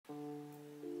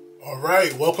All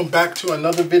right, welcome back to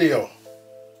another video.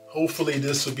 Hopefully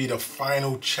this will be the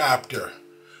final chapter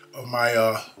of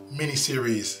my mini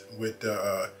series with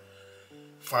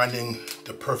finding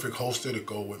the perfect holster to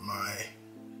go with my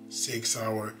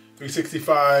Sauer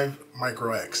 365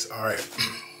 Micro X. All right.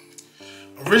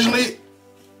 Originally,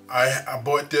 I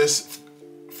bought this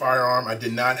firearm. I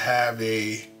did not have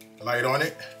a light on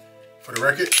it. For the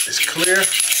record, it's clear.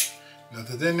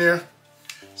 Nothing's in there.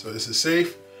 So this is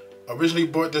safe. Originally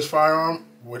bought this firearm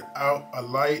without a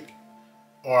light,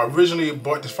 or originally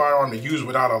bought this firearm to use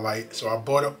without a light. So I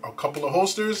bought a couple of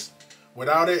holsters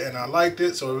without it and I liked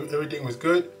it, so everything was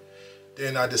good.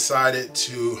 Then I decided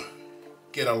to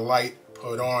get a light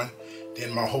put on.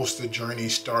 Then my holster journey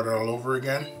started all over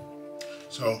again.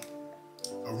 So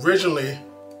originally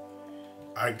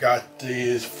I got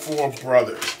these four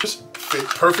brothers. This fit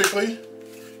perfectly.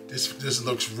 This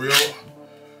looks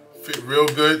fit real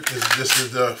good.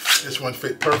 This one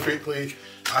fit perfectly.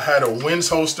 I had a Wins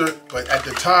holster, but at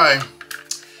the time,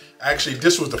 actually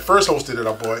this was the first holster that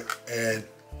I bought, and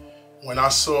when I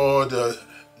saw the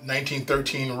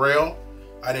 1913 rail,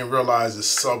 I didn't realize the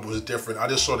sub was different. I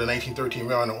just saw the 1913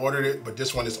 rail and I ordered it, but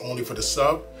this one is only for the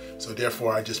sub, so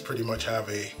therefore I just pretty much have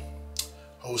a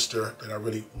holster that I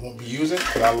really won't be using.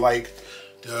 But I like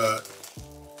the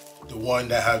one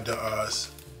that have the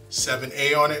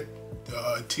 7A on it.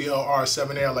 The TLR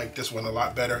 7A, I like this one a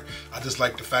lot better. I just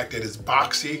like the fact that it's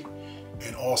boxy,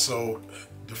 and also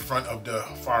the front of the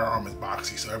firearm is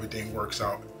boxy, so everything works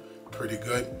out pretty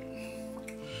good.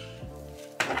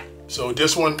 So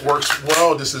this one works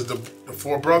well. This is the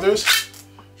four brothers.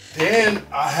 Then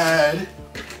I had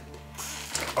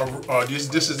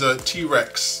this is a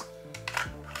T-Rex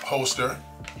holster.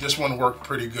 This one worked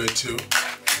pretty good too,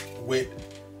 with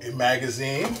a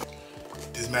magazine.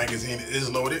 This magazine is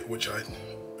loaded, which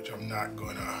I'm not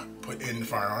gonna put in the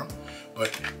firearm, but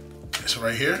it's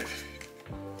right here.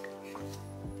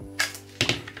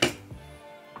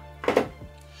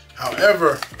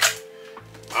 However,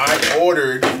 I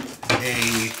ordered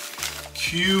a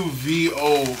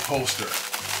QVO holster.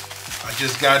 I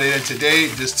just got it in today.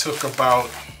 This took about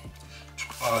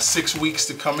 6 weeks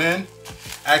to come in.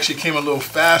 Actually came a little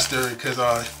faster because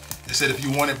they said if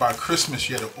you want it by Christmas,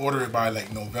 you had to order it by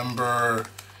like November,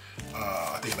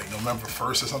 I think like November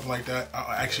 1st or something like that.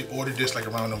 I actually ordered this like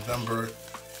around November,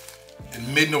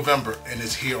 in mid-November, and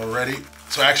it's here already.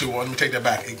 So actually, well, let me take that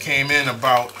back. It came in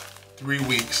about 3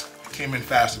 weeks. It came in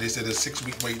faster. They said a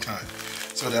 6-week wait time.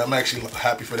 So I'm actually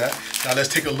happy for that. Now let's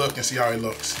take a look and see how it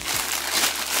looks.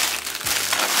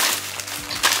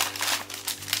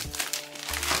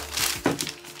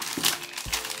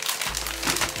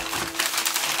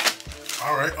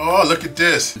 All right, oh, look at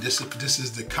this. This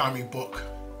is the comic book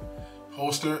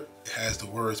holster. It has the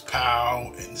words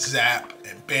POW and ZAP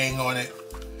and BANG on it.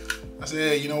 I said,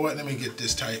 hey, you know what? Let me get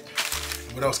this type.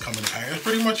 What else coming in the pack? That's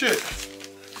pretty much it.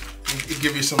 It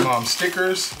give you some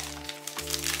stickers.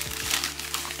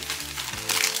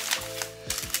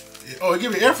 Oh, it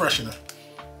give you air freshener.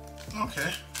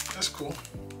 Okay, that's cool.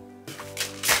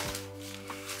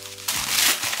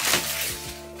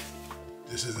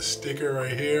 This is a sticker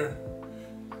right here.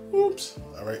 Oops.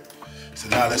 All right. So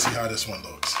now let's see how this one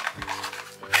looks.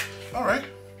 All right.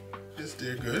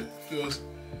 They're good. Feels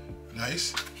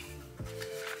nice.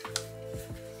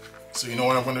 So you know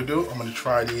what I'm going to do? I'm going to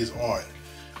try these on.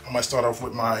 I'm going to start off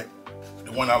with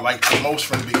the one I like the most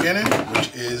from the beginning,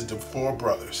 which is the four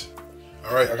brothers.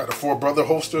 All right. I got the four brother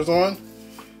holsters on.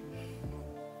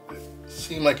 It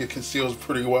seems like it conceals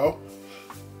pretty well.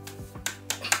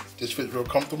 This fits real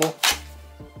comfortable.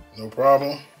 No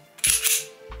problem.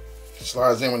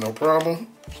 Slides in with no problem.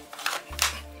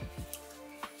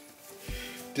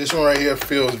 This one right here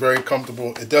feels very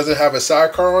comfortable. It doesn't have a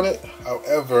sidecar on it.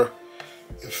 However,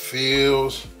 it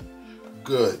feels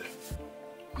good.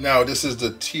 Now this is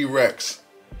the T-Rex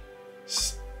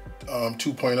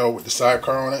 2.0 with the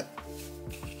sidecar on it.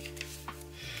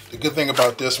 The good thing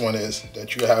about this one is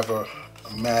that you have a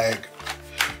mag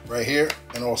right here,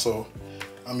 and also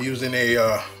I'm using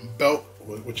a belt,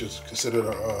 which is considered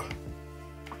a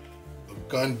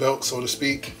gun belt, so to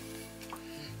speak.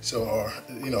 So,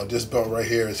 you know, this belt right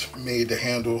here is made to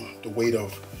handle the weight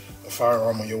of a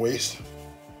firearm on your waist.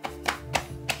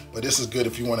 But this is good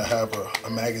if you want to have a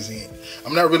magazine.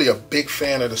 I'm not really a big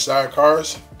fan of the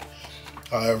sidecars.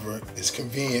 However, it's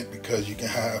convenient because you can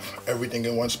have everything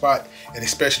in one spot, and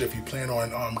especially if you plan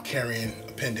on carrying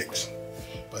appendix.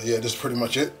 But yeah, this is pretty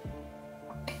much it.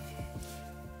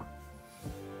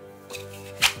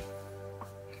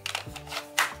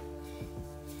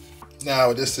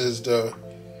 Now this is the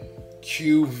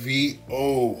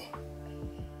QVO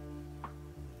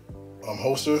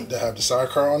holster that have the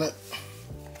sidecar on it.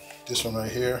 This one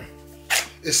right here.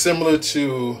 It's similar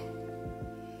to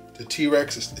the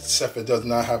T-Rex, except it does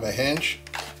not have a hinge.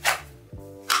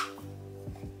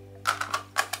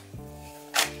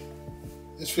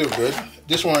 This feels good.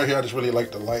 This one right here, I just really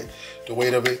like the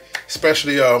weight of it.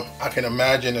 Especially, I can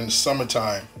imagine in the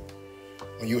summertime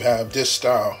when you have this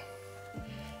style,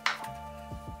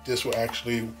 this will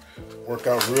actually work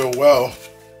out real well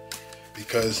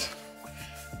because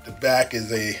the back is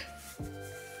the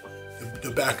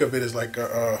back of it is like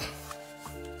a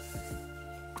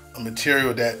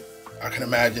material that I can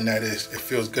imagine that it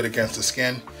feels good against the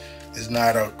skin. It's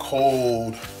not a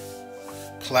cold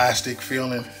plastic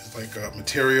feeling. It's like a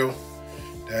material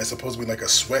that's supposed to be like a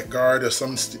sweat guard or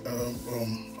some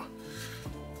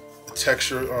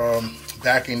texture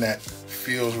backing that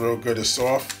feels real good. It's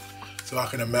soft, so I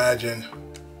can imagine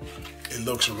it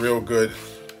looks real good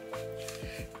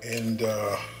and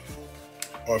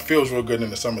or it feels real good in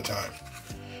the summertime.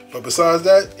 But besides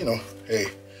that, you know, hey,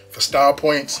 for style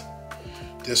points,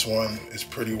 this one is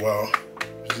pretty well.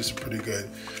 This is pretty good.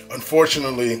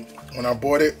 Unfortunately, when I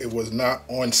bought it, it was not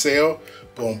on sale,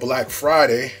 but on Black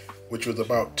Friday, which was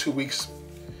about 2 weeks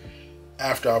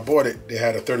after I bought it, they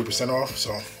had a 30% off,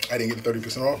 so I didn't get the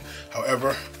 30% off.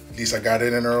 However, at least I got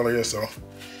it in earlier, so you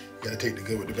gotta take the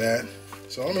good with the bad.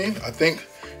 So I mean, I think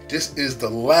this is the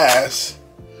last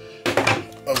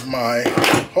of my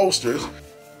holsters.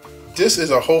 This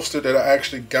is a holster that I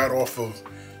actually got off of,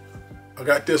 I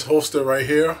got this holster right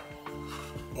here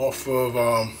off of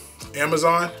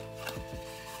Amazon,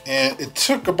 and it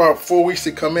took about 4 weeks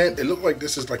to come in. It looked like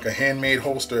this is like a handmade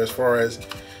holster as far as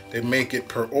they make it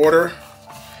per order,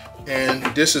 and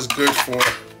this is good for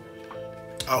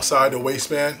outside the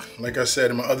waistband. Like I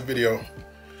said in my other video,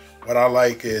 what I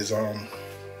like is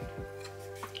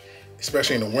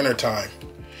especially in the winter time,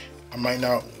 I might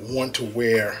not want to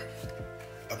wear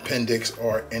appendix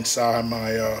or inside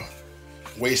my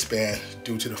waistband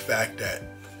due to the fact that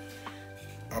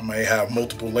I may have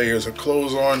multiple layers of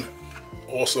clothes on.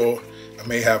 Also, I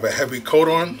may have a heavy coat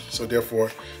on, so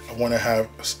therefore I want to have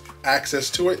access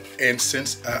to it. And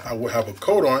since I will have a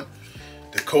coat on,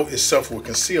 the coat itself will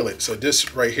conceal it. So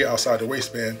this right here outside the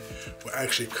waistband will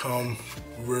actually come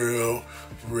real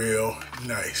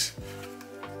nice.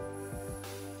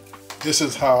 This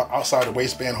is how outside the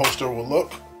waistband holster will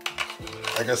look.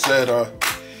 Like I said,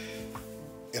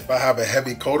 if I have a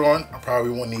heavy coat on, I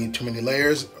probably won't need too many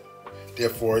layers.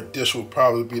 Therefore, this will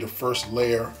probably be the first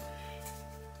layer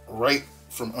right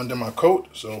from under my coat.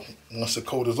 So once the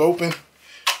coat is open,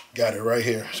 got it right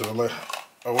here. So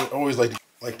I always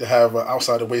like to have an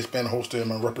outside the waistband holster in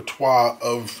my repertoire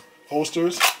of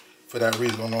holsters for that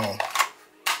reason alone.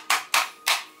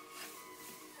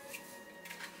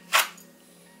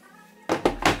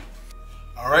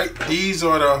 All right, these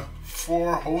are the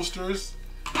 4 holsters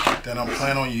that I'm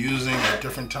planning on using at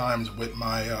different times with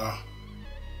my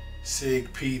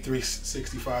SIG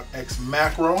P365X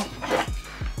macro.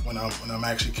 When I'm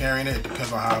actually carrying it, it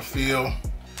depends on how I feel.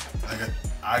 Like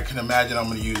I can imagine I'm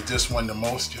going to use this one the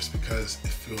most just because it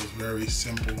feels very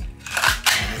simple and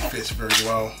it fits very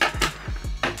well.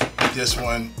 This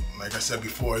one, like I said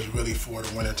before, is really for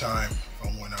the winter time. If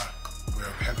I want to wear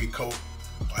a heavy coat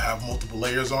or have multiple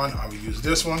layers on, I will use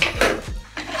this one.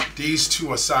 These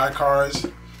 2 are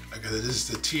sidecars. Like I said, this is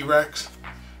the T-Rex,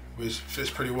 which fits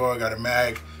pretty well. I got a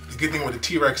mag. The good thing with the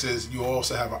T-Rex is you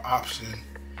also have an option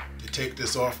to take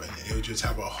this off and it will just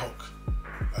have a hook,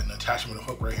 an attachment with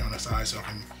a hook right here on the side, so I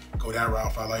can go that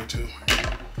route if I like to.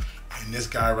 And this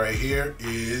guy right here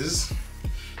is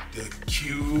the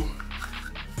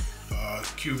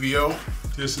QVO.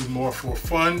 This is more for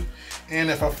fun, and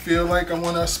if I feel like I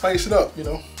want to spice it up, you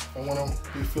know, I want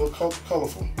to feel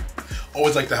colorful.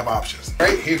 Always like to have options.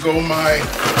 Right, here go my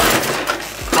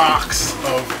box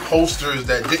of holsters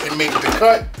that didn't make the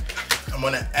cut. I'm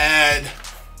gonna add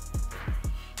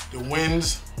the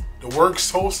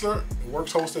Works holster. I'm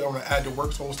gonna add the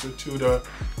Works holster to the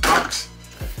box,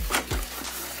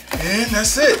 and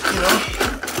that's it. You know,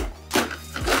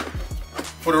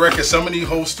 for the record, some of these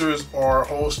holsters are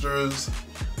holsters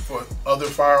for other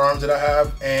firearms that I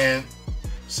have, and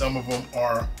some of them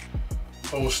are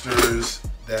holsters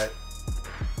that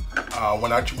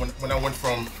when I went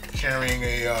from carrying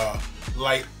a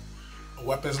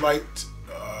weapons light,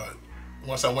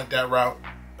 once I went that route,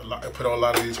 I put a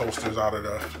lot of these holsters out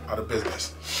of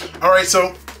business. All right,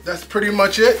 so that's pretty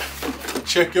much it.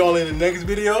 Check y'all in the next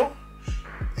video,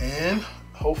 and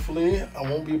hopefully I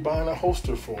won't be buying a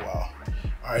holster for a while.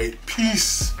 All right,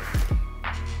 peace.